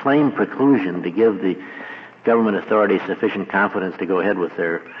have claim preclusion to give the government authorities sufficient confidence to go ahead with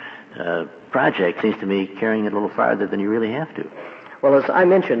their project seems to me carrying it a little farther than you really have to. Well, as I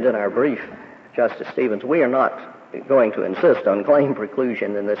mentioned in our brief, Justice Stevens, we are not going to insist on claim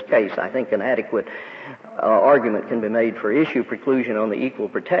preclusion in this case. I think an adequate argument can be made for issue preclusion on the equal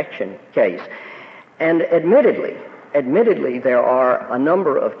protection case. And admittedly, there are a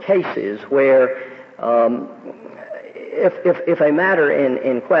number of cases where if a matter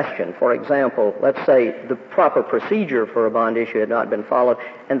in question, for example, let's say the proper procedure for a bond issue had not been followed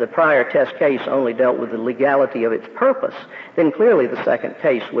and the prior test case only dealt with the legality of its purpose, then clearly the second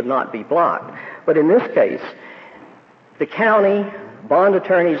case would not be blocked. But in this case, the county, bond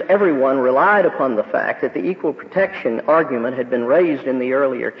attorneys, everyone relied upon the fact that the equal protection argument had been raised in the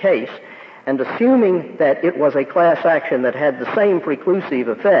earlier case, and assuming that it was a class action that had the same preclusive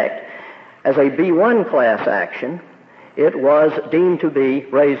effect as a B1 class action, it was deemed to be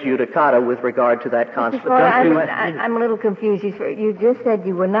res judicata with regard to that constitution. I'm a little confused. You just said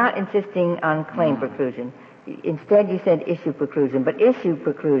you were not insisting on claim preclusion. Instead, you said issue preclusion. But issue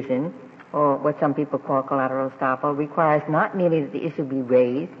preclusion, or what some people call collateral estoppel, requires not merely that the issue be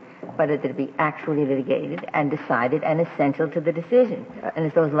raised, but that it be actually litigated and decided and essential to the decision. And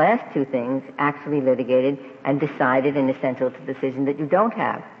it's those last two things, actually litigated and decided and essential to the decision, that you don't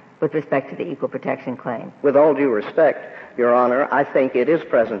have with respect to the equal protection claim. With all due respect, Your Honor, I think it is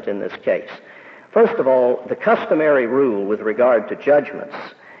present in this case. First of all, the customary rule with regard to judgments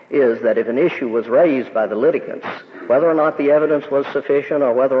is that if an issue was raised by the litigants, whether or not the evidence was sufficient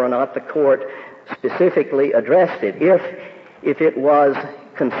or whether or not the court specifically addressed it, if it was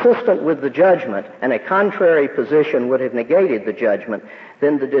consistent with the judgment and a contrary position would have negated the judgment,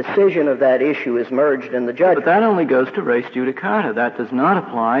 then the decision of that issue is merged in the judgment. But that only goes to res judicata. That does not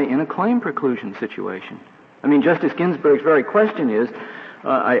apply in a claim preclusion situation. I mean, Justice Ginsburg's very question is,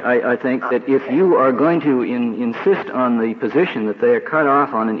 I think that if you are going to insist on the position that they are cut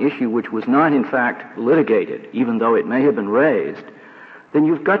off on an issue which was not in fact litigated, even though it may have been raised, then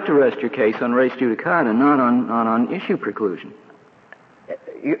you've got to rest your case on res judicata, not on issue preclusion.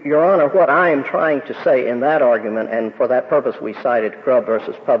 Your Honor, what I am trying to say in that argument, and for that purpose we cited Grubb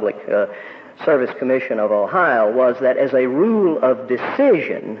versus Public Service Commission of Ohio, was that as a rule of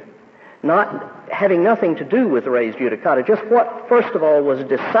decision, not having nothing to do with res judicata, just what, first of all, was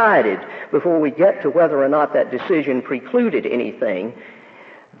decided before we get to whether or not that decision precluded anything,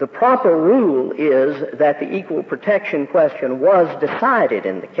 the proper rule is that the equal protection question was decided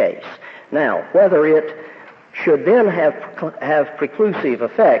in the case. Now, whether it should then have preclusive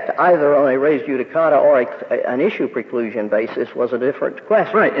effect, either on a res judicata or an issue preclusion basis, was a different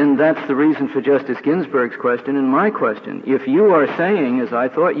question. Right, and that's the reason for Justice Ginsburg's question and my question. If you are saying, as I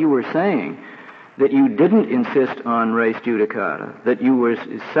thought you were saying, that you didn't insist on res judicata, that you were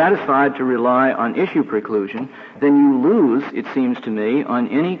satisfied to rely on issue preclusion, then you lose, it seems to me, on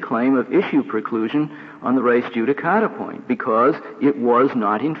any claim of issue preclusion on the res judicata point, because it was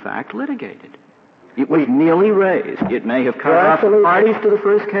not in fact litigated. It was merely raised. It may have cut off the parties to the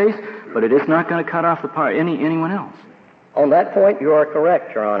first case, but it is not going to cut off anyone else. On that point, you are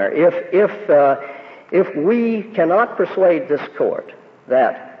correct, Your Honor. If we cannot persuade this court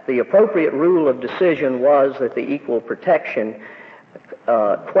that the appropriate rule of decision was that the equal protection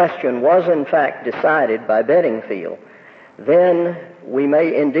question was in fact decided by Bedingfield, then we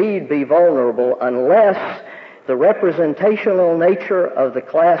may indeed be vulnerable unless the representational nature of the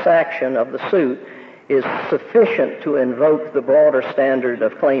class action of the suit is sufficient to invoke the broader standard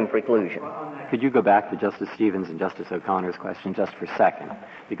of claim preclusion. Could you go back to Justice Stevens and Justice O'Connor's question just for a second?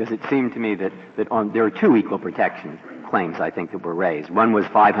 Because it seemed to me that there are two equal protection claims, I think, that were raised. One was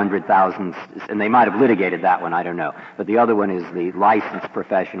 500,000, and they might have litigated that one, I don't know. But the other one is the licensed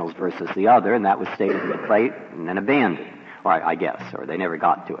professionals versus the other, and that was stated in the plate and then abandoned, or I guess, or they never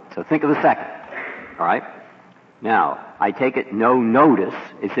got to it. So think of the second, all right? Now, I take it no notice.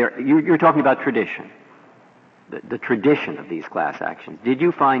 You're talking about tradition, the tradition of these class actions. Did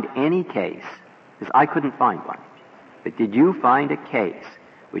you find any case, because I couldn't find one, but did you find a case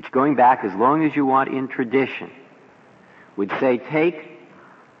which, going back as long as you want in tradition, would say take,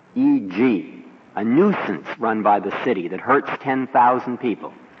 e.g., a nuisance run by the city that hurts 10,000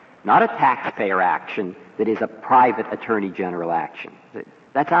 people, not a taxpayer action that is a private attorney general action.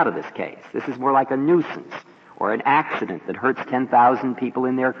 That's out of this case. This is more like a nuisance or an accident that hurts 10,000 people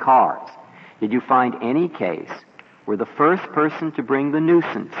in their cars. Did you find any case where the first person to bring the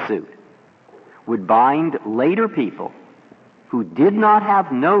nuisance suit would bind later people who did not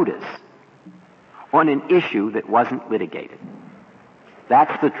have notice on an issue that wasn't litigated?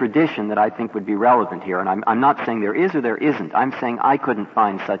 That's the tradition that I think would be relevant here, and I'm not saying there is or there isn't. I'm saying I couldn't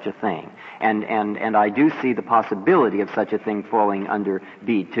find such a thing. And I do see the possibility of such a thing falling under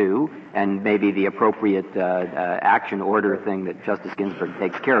B2 and maybe the appropriate action order thing that Justice Ginsburg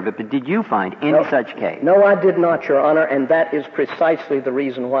takes care of it. But did you find any such case? No, I did not, Your Honor, and that is precisely the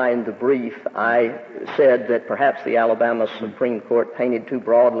reason why in the brief I said that perhaps the Alabama Supreme Court painted too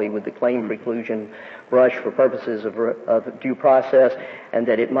broadly with the claim preclusion brush for purposes of due process, and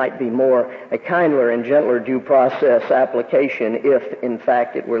that it might be more a kindler and gentler due process application if, in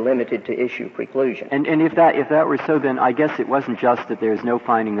fact, it were limited to issue preclusion. And if that were so, then I guess it wasn't just that there's no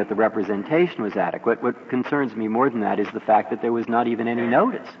finding that the representation was adequate. What concerns me more than that is the fact that there was not even any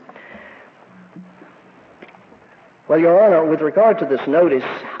notice. Well, Your Honor, with regard to this notice,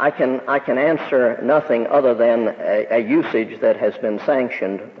 I can answer nothing other than a usage that has been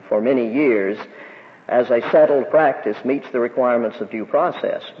sanctioned for many years as a settled practice meets the requirements of due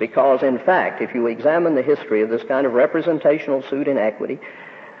process. Because, in fact, if you examine the history of this kind of representational suit in equity,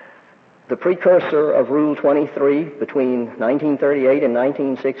 the precursor of Rule 23 between 1938 and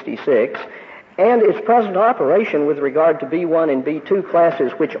 1966, and its present operation with regard to B1 and B2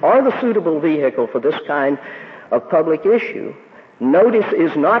 classes, which are the suitable vehicle for this kind of public issue, notice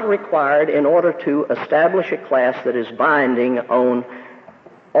is not required in order to establish a class that is binding on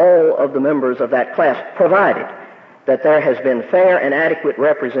all of the members of that class, provided that there has been fair and adequate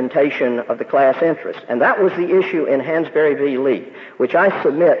representation of the class interest. And that was the issue in Hansberry v. Lee, which I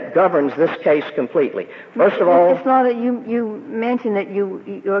submit governs this case completely. First of all... Mr. Slaughter, you mentioned that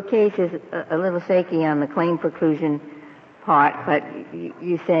your case is a little shaky on the claim preclusion part, but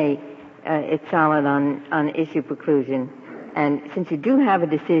you say it's solid on issue preclusion. And since you do have a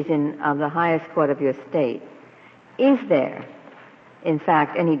decision of the highest court of your state, is there, in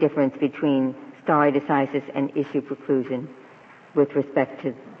fact, any difference between stare decisis and issue preclusion with respect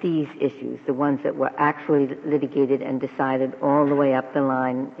to these issues, the ones that were actually litigated and decided all the way up the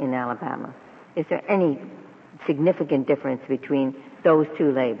line in Alabama? Is there any significant difference between those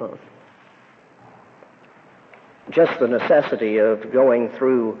two labels? just the necessity of going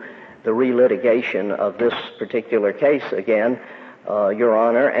through the relitigation of this particular case again, Your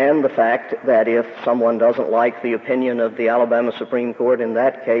Honor, and the fact that if someone doesn't like the opinion of the Alabama Supreme Court in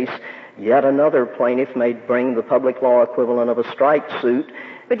that case, yet another plaintiff may bring the public law equivalent of a strike suit.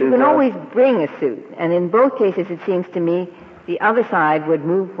 But you can always bring a suit, and in both cases it seems to me the other side would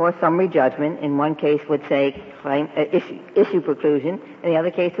move for summary judgment. In one case would say issue preclusion, and the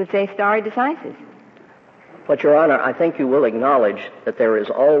other case would say stare decisis. But, Your Honor, I think you will acknowledge that there is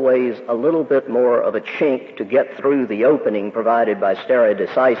always a little bit more of a chink to get through the opening provided by stare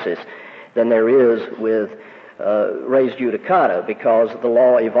decisis than there is with res judicata, because the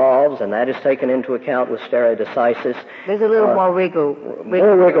law evolves, and that is taken into account with stare decisis. There's a little more wiggle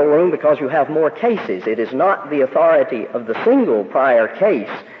room because you have more cases. It is not the authority of the single prior case,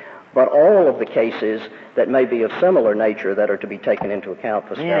 but all of the cases that may be of similar nature that are to be taken into account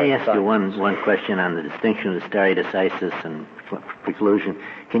for stare decisis. May I ask you one question on the distinction of stare decisis and preclusion?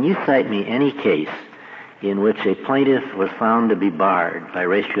 Can you cite me any case in which a plaintiff was found to be barred by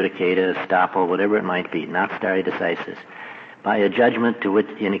res judicata, estoppel, whatever it might be, not stare decisis, by a judgment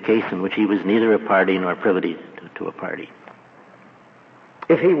in a case in which he was neither a party nor privy to a party?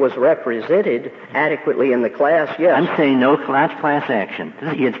 If he was represented adequately in the class, yes. I'm saying no class action.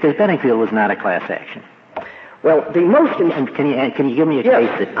 Because Bedingfield was not a class action. Well, the most... Can you give me a case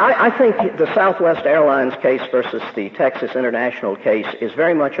that... I think the Southwest Airlines case versus the Texas International case is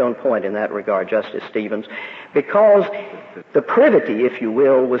very much on point in that regard, Justice Stevens, because the privity, if you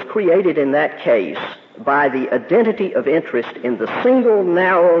will, was created in that case by the identity of interest in the single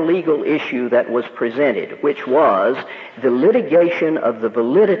narrow legal issue that was presented, which was the litigation of the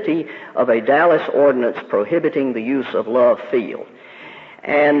validity of a Dallas ordinance prohibiting the use of Love Field.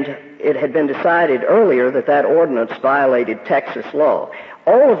 And it had been decided earlier that that ordinance violated Texas law.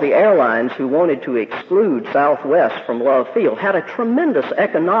 All of the airlines who wanted to exclude Southwest from Love Field had a tremendous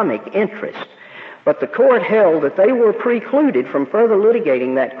economic interest, but the court held that they were precluded from further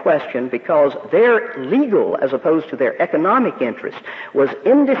litigating that question because their legal, as opposed to their economic interest, was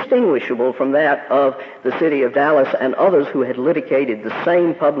indistinguishable from that of the city of Dallas and others who had litigated the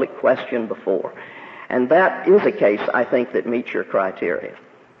same public question before. And that is a case, I think, that meets your criteria.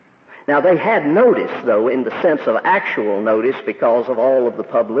 Now, they had notice, though, in the sense of actual notice because of all of the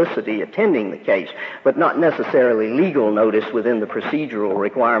publicity attending the case, but not necessarily legal notice within the procedural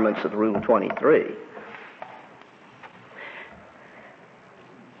requirements of Rule 23.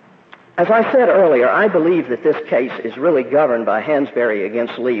 As I said earlier, I believe that this case is really governed by Hansberry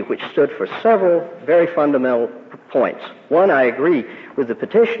against Lee, which stood for several very fundamental points. One, I agree with the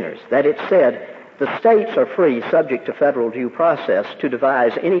petitioners that it said the states are free, subject to federal due process, to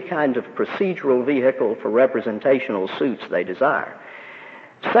devise any kind of procedural vehicle for representational suits they desire.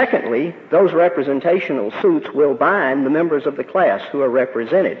 Secondly, those representational suits will bind the members of the class who are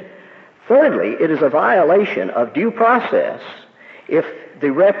represented. Thirdly, it is a violation of due process if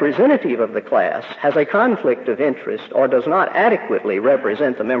the representative of the class has a conflict of interest or does not adequately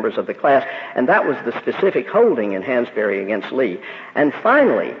represent the members of the class, and that was the specific holding in Hansberry against Lee. And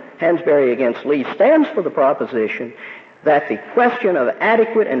finally, Hansberry against Lee stands for the proposition that the question of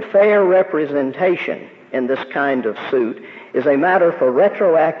adequate and fair representation in this kind of suit is a matter for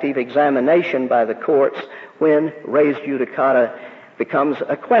retroactive examination by the courts when res judicata becomes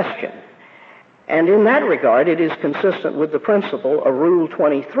a question. And in that regard, it is consistent with the principle of Rule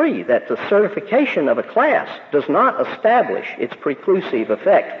 23 that the certification of a class does not establish its preclusive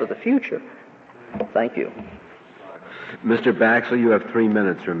effect for the future. Thank you. Mr. Baxley, you have 3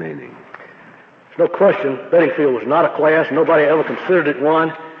 minutes remaining. There's no question Bedingfield was not a class. Nobody ever considered it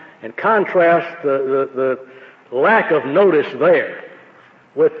one. And contrast the lack of notice there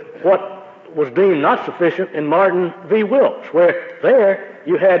with what was deemed not sufficient in Martin v. Wilkes, where there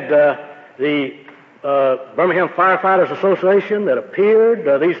you had the Birmingham Firefighters Association that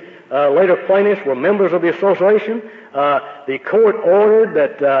appeared. These later plaintiffs were members of the association. The court ordered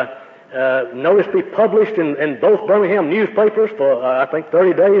that notice be published in both Birmingham newspapers for, I think,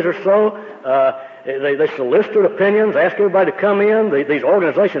 30 days or so. They solicited opinions, asked everybody to come in. These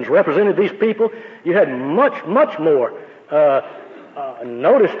organizations represented these people. You had much, much more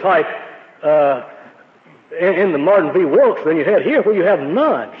notice type in the Martin v. Wilkes than you had here, where you have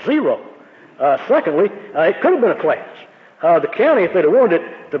none, zero. Secondly, it could have been a class. The county, if they'd have wanted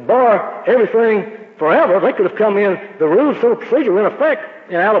it to bar everything forever, they could have come in. The rules of civil procedure were in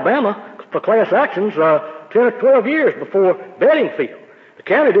effect in Alabama for class actions 10 or 12 years before Bedingfield. The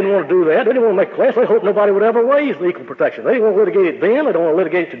county didn't want to do that. They didn't want to make a class. They hoped nobody would ever raise the equal protection. They didn't want to litigate it then. They don't want to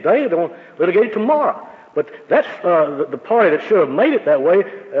litigate it today. They don't want to litigate it tomorrow. But that's the party that should have made it that way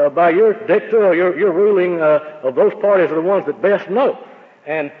by your dicta or your ruling of those parties are the ones that best know.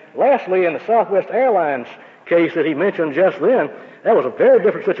 And lastly, in the Southwest Airlines case that he mentioned just then, that was a very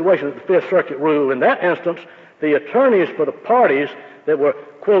different situation that the Fifth Circuit ruled. In that instance, the attorneys for the parties that were,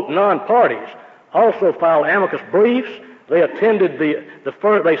 quote, non-parties also filed amicus briefs. They attended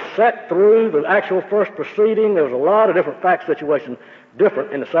they sat through the actual first proceeding. There was a lot of different fact situations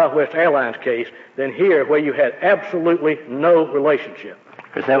different in the Southwest Airlines case than here, where you had absolutely no relationship.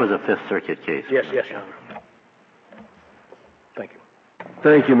 Because that was a Fifth Circuit case. Yes, Your Honor. Thank you.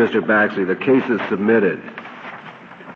 Thank you, Mr. Baxley. The case is submitted.